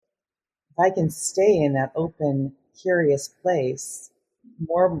if I can stay in that open, curious place,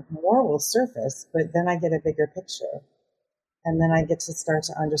 more will surface, but then I get a bigger picture. And then I get to start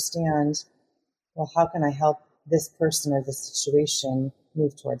to understand, well, how can I help this person or this situation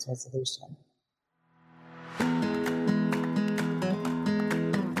move towards resolution?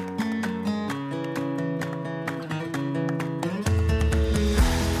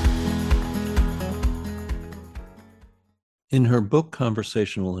 In her book,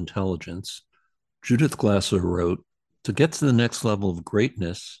 Conversational Intelligence, Judith Glaser wrote, "To get to the next level of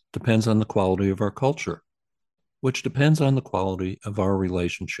greatness depends on the quality of our culture, which depends on the quality of our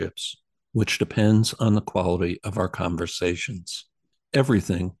relationships, which depends on the quality of our conversations.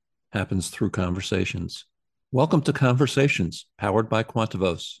 Everything happens through conversations." Welcome to Conversations, powered by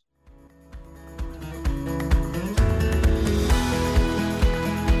Quantuvos.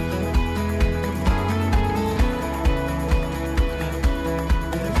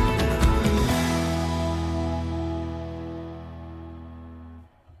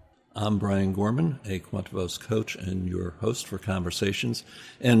 I'm Brian Gorman, a Quantuvos coach and your host for Conversations.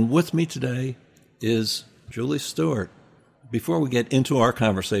 And with me today is Julie Stuart. Before we get into our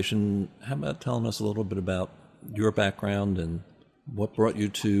conversation, how about telling us a little bit about your background and what brought you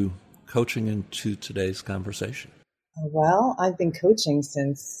to coaching and to today's conversation? Well, I've been coaching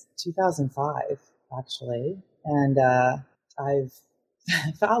since 2005, actually. And I've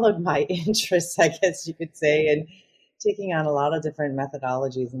followed my interests, I guess you could say, and taking on a lot of different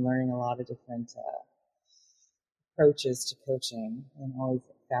methodologies and learning a lot of different approaches to coaching, and always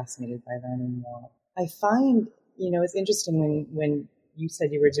fascinated by learning more. I find, it's interesting when you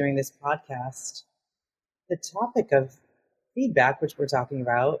said you were doing this podcast, the topic of feedback, which we're talking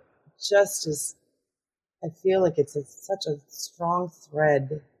about, just is, I feel like it's such a strong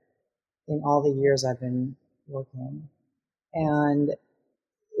thread in all the years I've been working. And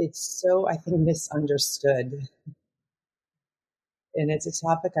it's so, I think, misunderstood. And it's a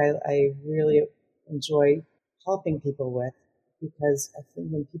topic I really enjoy helping people with, because I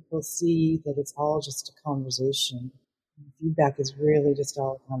think when people see that it's all just a conversation, feedback is really just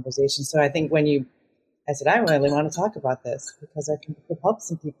all a conversation. So I think I said, I really want to talk about this because I think it could help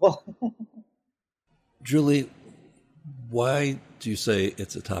some people. Julie, why do you say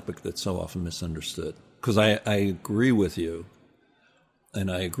it's a topic that's so often misunderstood? Because I agree with you,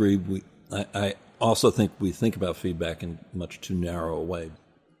 and I agree. I also think we think about feedback in much too narrow a way.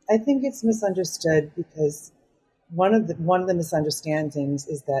 I think it's misunderstood because one of the misunderstandings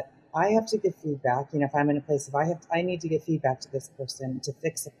is that I have to give feedback. If I'm in a place, I need to give feedback to this person to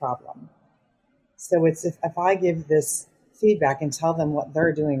fix a problem. So it's if I give this feedback and tell them what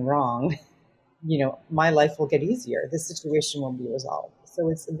they're doing wrong, my life will get easier. This situation will be resolved. So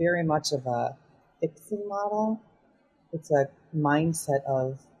it's very much of a fixing model. It's a mindset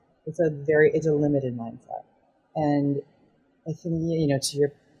of, it's a limited mindset. And I think, to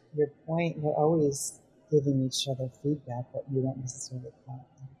your point, we're always giving each other feedback, but we don't necessarily count.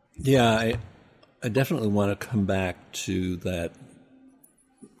 Yeah, I definitely want to come back to that,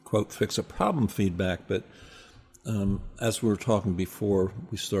 quote, fix a problem feedback. But as we were talking before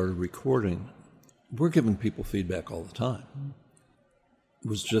we started recording, we're giving people feedback all the time. I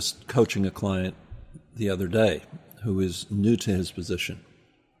was just coaching a client the other day who is new to his position.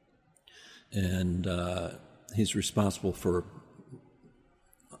 And he's responsible for,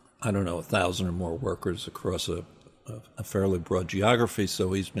 1,000 or more workers across a fairly broad geography,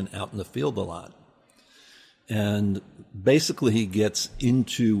 so he's been out in the field a lot. And basically he gets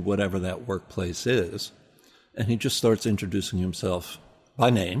into whatever that workplace is, and he just starts introducing himself by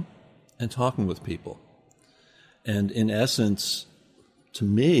name and talking with people. And in essence, to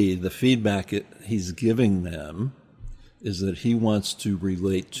me, the feedback he's giving them is that he wants to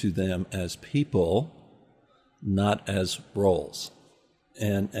relate to them as people, not as roles.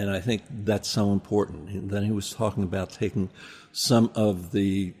 And I think that's so important. And then he was talking about taking some of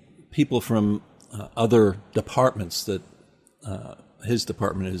the people from other departments that his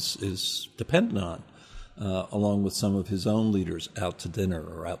department is dependent on, along with some of his own leaders, out to dinner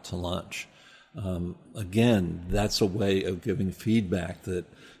or out to lunch. Again, that's a way of giving feedback that,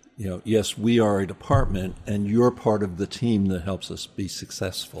 yes, we are a department and you're part of the team that helps us be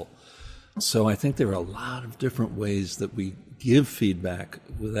successful. So I think there are a lot of different ways that we give feedback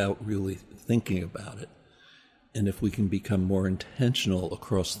without really thinking about it. And if we can become more intentional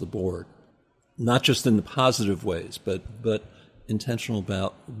across the board, not just in the positive ways, but intentional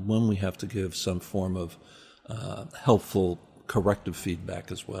about when we have to give some form of helpful corrective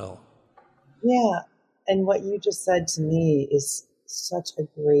feedback as well. Yeah. And what you just said to me is such a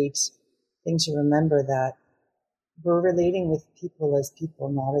great thing to remember, that we're relating with people,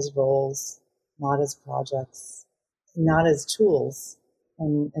 not as roles, not as projects, not as tools.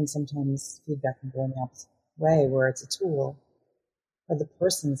 And sometimes feedback can go in the opposite way, where it's a tool, or the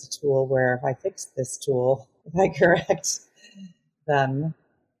person's a tool, where if I fix this tool, if I correct them,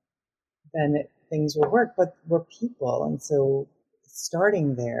 then things will work. But we're people, and so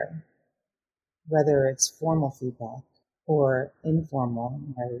starting there, whether it's formal feedback or informal,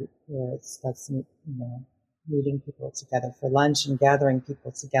 right, where it's meeting people together for lunch and gathering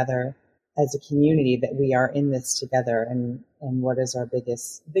people together as a community, that we are in this together, and what is our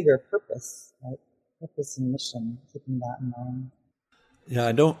bigger purpose, right? Purpose and mission, keeping that in mind. Yeah,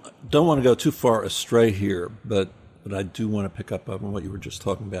 I don't want to go too far astray here, but I do want to pick up on what you were just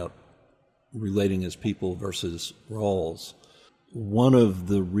talking about, relating as people versus roles. One of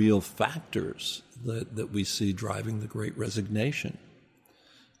the real factors that we see driving the Great Resignation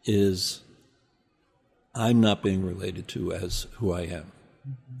is I'm not being related to as who I am.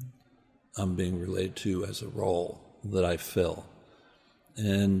 Mm-hmm. I'm being related to as a role that I fill.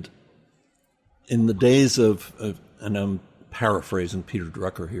 And in the days of and I'm paraphrasing Peter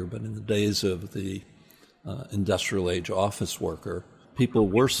Drucker here, but in the days of the industrial age office worker, people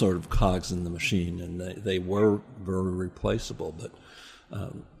were sort of cogs in the machine, and they were very replaceable.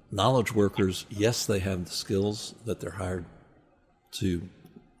 But knowledge workers, yes, they have the skills that they're hired to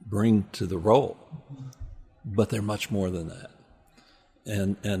bring to the role, but they're much more than that.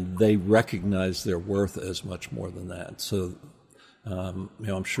 And they recognize their worth as much more than that. So,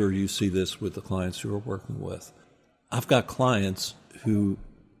 I'm sure you see this with the clients you are working with. I've got clients who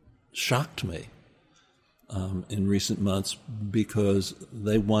shocked me in recent months because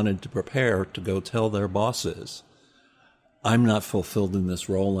they wanted to prepare to go tell their bosses, I'm not fulfilled in this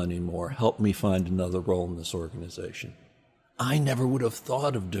role anymore. Help me find another role in this organization. I never would have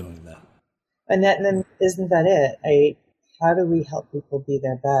thought of doing that. And then isn't that it? How do we help people be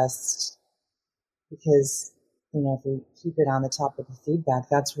their best? Because, if we keep it on the topic of feedback,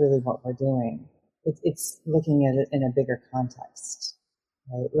 that's really what we're doing. It's looking at it in a bigger context,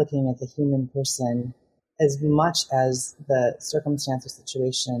 right? Looking at the human person as much as the circumstance or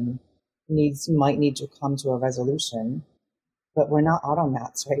situation might need to come to a resolution, but we're not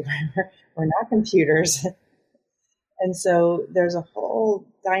automats, right? We're not computers. And so there's a whole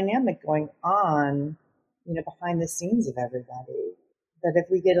dynamic going on, behind the scenes of everybody, that if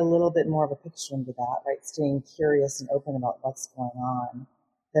we get a little bit more of a picture into that, right, staying curious and open about what's going on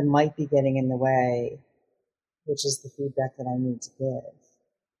that might be getting in the way, which is the feedback that I need to give.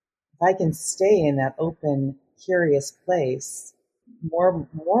 If I can stay in that open, curious place, more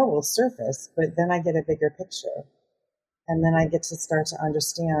will surface, but then I get a bigger picture. And then I get to start to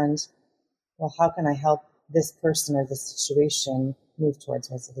understand, well, how can I help this person or this situation move towards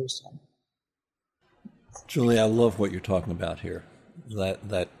resolution? Julie, I love what you're talking about here.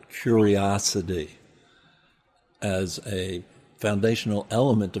 That curiosity as a foundational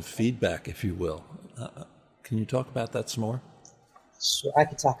element of feedback, if you will. Can you talk about that some more? Sure, I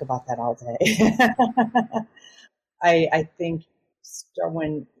could talk about that all day. I think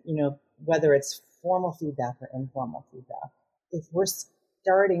when, whether it's formal feedback or informal feedback, if we're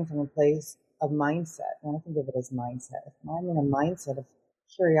starting from a place of mindset, and I think of it as mindset, if I'm in a mindset of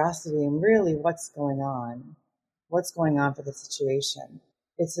curiosity and really what's going on for the situation,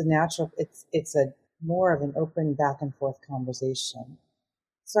 it's a more of an open back and forth conversation.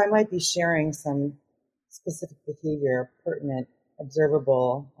 So I might be sharing some specific behavior, pertinent,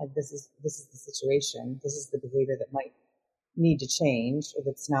 observable, like this is the situation, this is the behavior that might need to change, or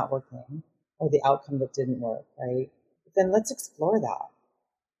that's not working, or the outcome that didn't work, right? But then let's explore that.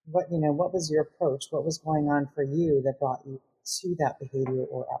 What was your approach? What was going on for you that brought you to that behavior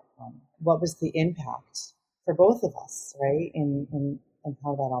or outcome? What was the impact for both of us, right? And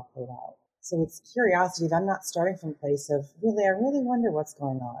how that all played out. So it's curiosity. If I'm not starting from a place of I really wonder what's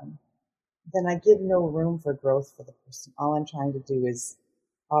going on, then I give no room for growth for the person. All I'm trying to do is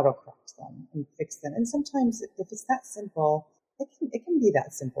autocorrect them and fix them. And sometimes if it's that simple, it can be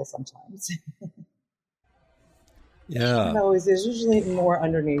that simple sometimes. Yeah. There's usually more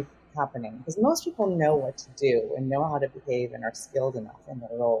underneath happening, because most people know what to do and know how to behave and are skilled enough in their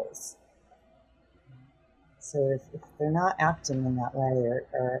roles. So if they're not acting in that way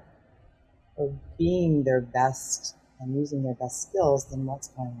or being their best and using their best skills, then what's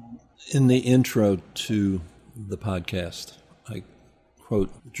going on? In the intro to the podcast, I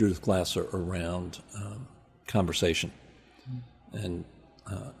quote Judith Glasser around conversation, and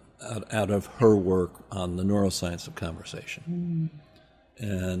out of her work on the neuroscience of conversation.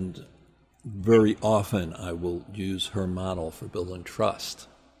 And very often I will use her model for building trust,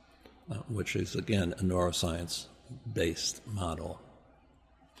 which is, again, a neuroscience based model.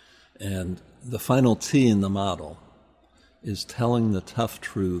 And the final T in the model is telling the tough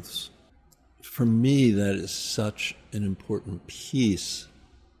truths. For me, that is such an important piece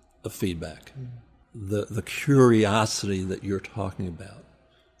of feedback. The curiosity that you're talking about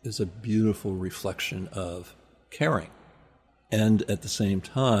is a beautiful reflection of caring. And at the same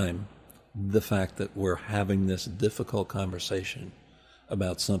time, the fact that we're having this difficult conversation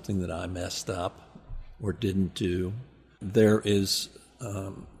about something that I messed up or didn't do, there is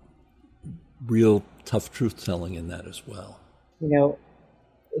real tough truth-telling in that as well. You know,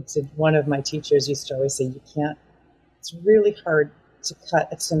 one of my teachers used to always say, it's really hard to cut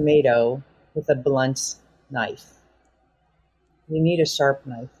a tomato with a blunt knife. You need a sharp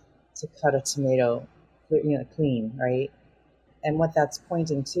knife to cut a tomato, clean, right? And what that's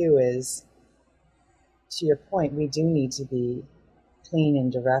pointing to is, to your point, we do need to be clean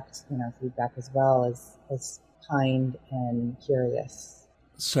and direct in our feedback as well as kind and curious.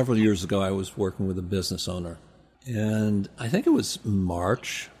 Several years ago, I was working with a business owner, and I think it was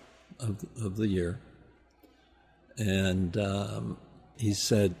March of the year, and he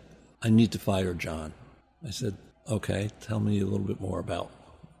said, "I need to fire John." I said, "Okay, tell me a little bit more about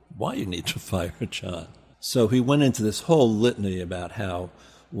why you need to fire John." So he went into this whole litany about how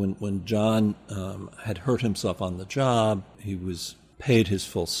when John had hurt himself on the job, he was paid his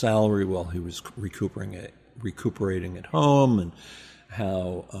full salary while he was recuperating at home, and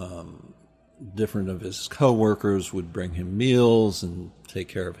how different of his coworkers would bring him meals and take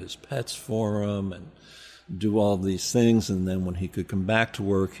care of his pets for him and do all these things. And then when he could come back to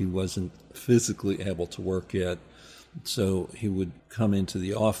work, he wasn't physically able to work yet. So he would come into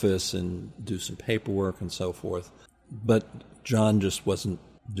the office and do some paperwork and so forth. But John just wasn't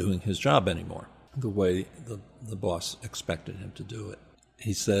doing his job anymore the way the boss expected him to do it.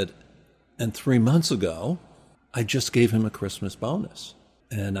 He said, and 3 months ago, I just gave him a Christmas bonus.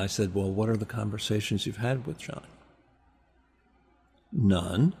 And I said, well, what are the conversations you've had with John?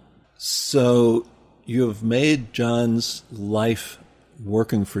 None. So you have made John's life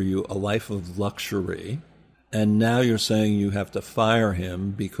working for you a life of luxury, and now you're saying you have to fire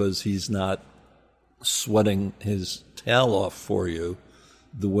him because he's not sweating his tail off for you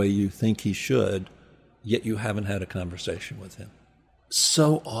the way you think he should, yet you haven't had a conversation with him.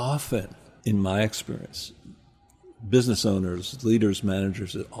 So often, in my experience, business owners, leaders,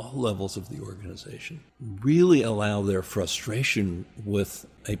 managers at all levels of the organization really allow their frustration with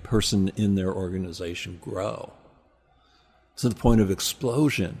a person in their organization grow to the point of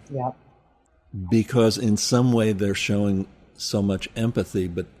explosion. Yep. Because in some way they're showing so much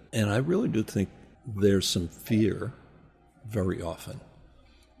empathy, and I really do think there's some fear very often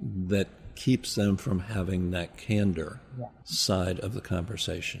that keeps them from having that candor side of the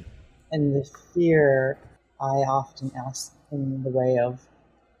conversation. And the fear, I often ask in the way of,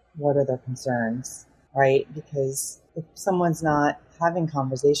 what are their concerns, right? Because if someone's not having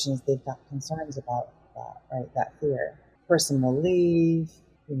conversations, they've got concerns about that, right? That fear. Person will leave,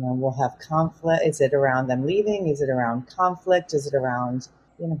 we'll have conflict. Is it around them leaving? Is it around conflict? Is it around,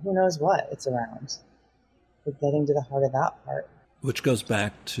 who knows what it's around? But getting to the heart of that part. Which goes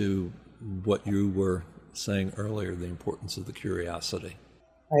back to what you were saying earlier, the importance of the curiosity.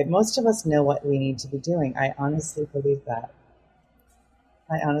 Right. Most of us know what we need to be doing. I honestly believe that.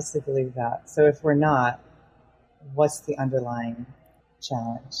 So if we're not, what's the underlying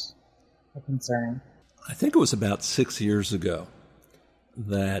challenge or concern? I think it was about 6 years ago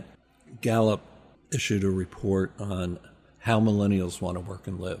that Gallup issued a report on how millennials want to work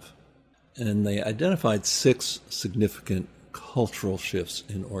and live. And they identified 6 significant cultural shifts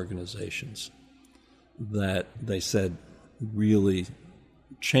in organizations that they said really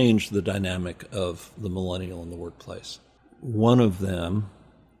changed the dynamic of the millennial in the workplace. One of them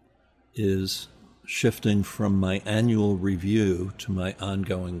is shifting from my annual review to my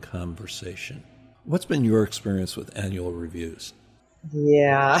ongoing conversation. What's been your experience with annual reviews?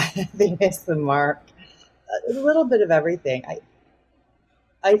 Yeah, they miss the mark. A little bit of everything.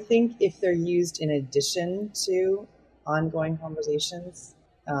 I think if they're used in addition to ongoing conversations,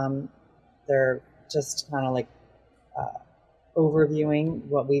 they're just kind of like overviewing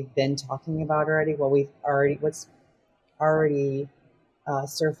what we've been talking about already, what's already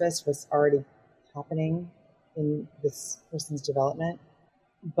surfaced, what's already happening in this person's development.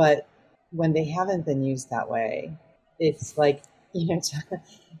 But when they haven't been used that way, it's like,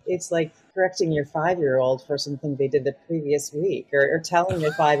 it's like correcting your 5-year-old for something they did the previous week, or telling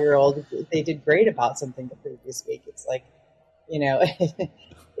your 5-year-old they did great about something the previous week. It's like,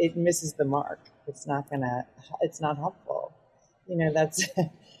 it misses the mark. It's not helpful.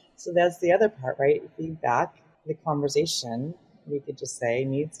 That's the other part, right? Feedback the conversation, we could just say,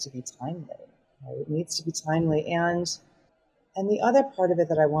 needs to be timely. Right? It needs to be timely. And the other part of it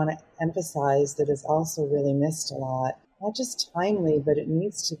that I want to emphasize that is also really missed a lot, not just timely, but it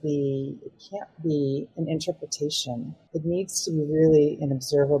can't be an interpretation. It needs to be really an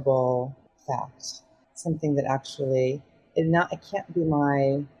observable fact, something that actually, it can't be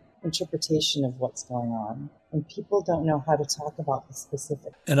my interpretation of what's going on. And people don't know how to talk about the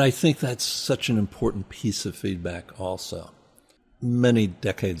specific. And I think that's such an important piece of feedback also. Many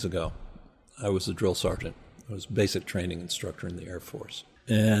decades ago, I was a drill sergeant. I was a basic training instructor in the Air Force.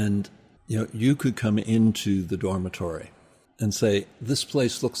 And, you could come into the dormitory and say, this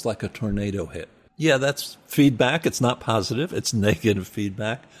place looks like a tornado hit. Yeah, that's feedback. It's not positive. It's negative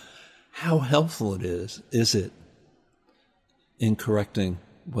feedback. How helpful is it in correcting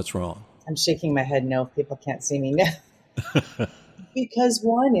what's wrong? I'm shaking my head no if people can't see me now. Because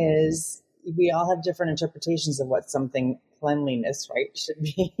one is, we all have different interpretations of what something cleanliness, right, should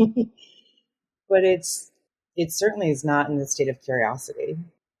be. But it certainly is not in the state of curiosity.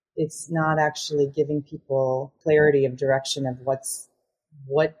 It's not actually giving people clarity of direction of what's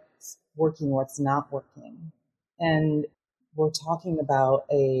working, what's not working. And we're talking about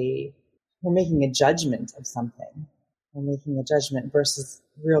we're making a judgment of something. We're making a judgment versus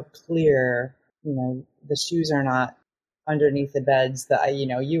real clear, the shoes are not underneath the beds that,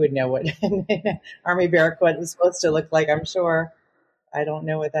 you would know what Army Barracuda is supposed to look like, I'm sure. I don't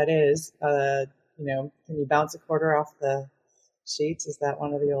know what that is. Can you bounce a quarter off the sheets? Is that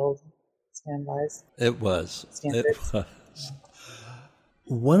one of the old standbys? It was. Standards. It was.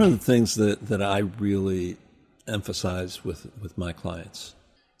 One of the things that I really emphasize with my clients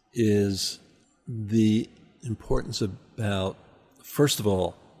is the importance about, first of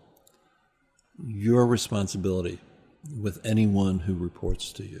all, your responsibility with anyone who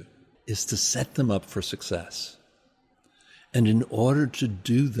reports to you is to set them up for success. And in order to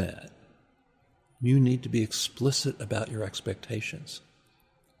do that, you need to be explicit about your expectations.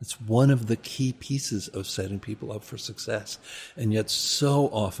 It's one of the key pieces of setting people up for success. And yet so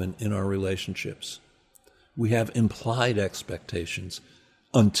often in our relationships, we have implied expectations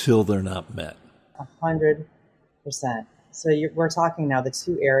until they're not met. 100%. So we're talking now the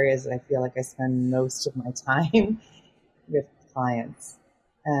two areas that I feel like I spend most of my time with clients.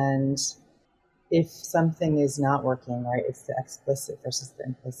 And if something is not working, right, it's the explicit versus the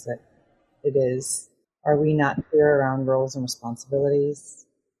implicit. It is, are we not clear around roles and responsibilities?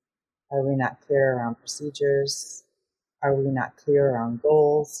 Are we not clear around procedures? Are we not clear around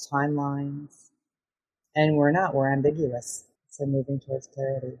goals, timelines? And we're ambiguous. So moving towards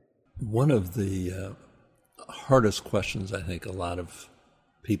clarity. One of the hardest questions I think a lot of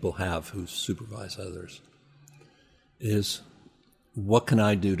people have who supervise others is, what can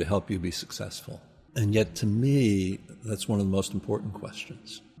I do to help you be successful? And yet to me, that's one of the most important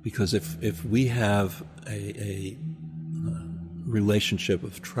questions. Because if we have a relationship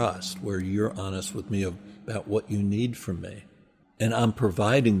of trust where you're honest with me about what you need from me, and I'm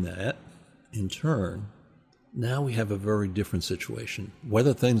providing that in turn, now we have a very different situation.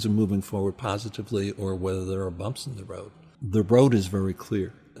 Whether things are moving forward positively or whether there are bumps in the road. The road is very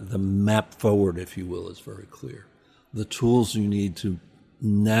clear. The map forward, if you will, is very clear. The tools you need to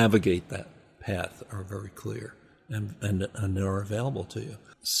navigate that path are very clear and are available to you.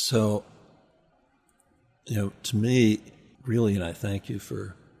 So, to me, really, and I thank you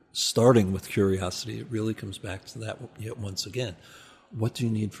for starting with curiosity, it really comes back to that yet once again. What do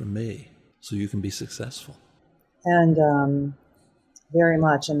you need from me so you can be successful? And very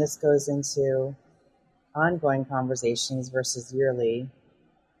much, and this goes into ongoing conversations versus yearly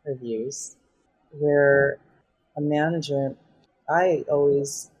reviews, where a manager, I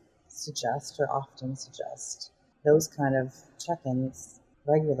always suggest or often suggest those kind of check-ins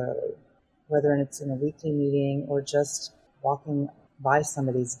regularly, whether it's in a weekly meeting or just walking by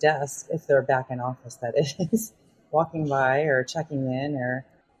somebody's desk, if they're back in office, that is, walking by or checking in, or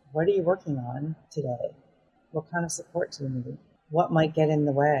what are you working on today? What kind of support do you need? What might get in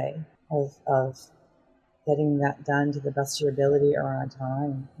the way of getting that done to the best of your ability or on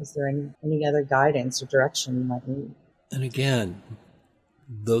time? Is there any other guidance or direction you might need? And again,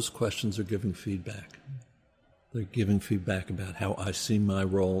 those questions are giving feedback. They're giving feedback about how I see my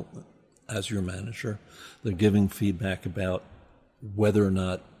role as your manager. They're giving feedback about whether or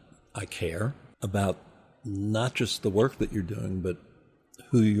not I care about not just the work that you're doing, but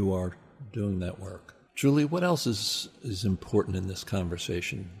who you are doing that work. Julie, what else is important in this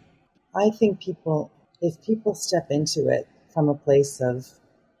conversation? I think if people step into it from a place of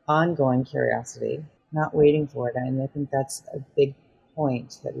ongoing curiosity, not waiting for it, and I think that's a big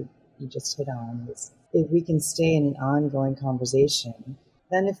point that you just hit on, is if we can stay in an ongoing conversation,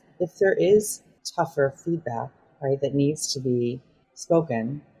 then if there is tougher feedback, right, that needs to be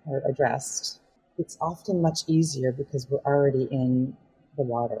spoken or addressed, it's often much easier because we're already in the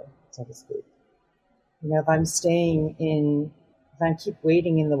water, so to speak. If I keep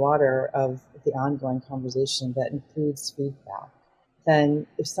wading in the water of the ongoing conversation that includes feedback, then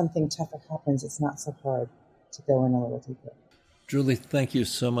if something tougher happens, it's not so hard to go in a little deeper. Julie, thank you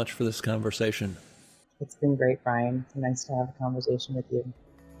so much for this conversation. It's been great, Brian. It's nice to have a conversation with you.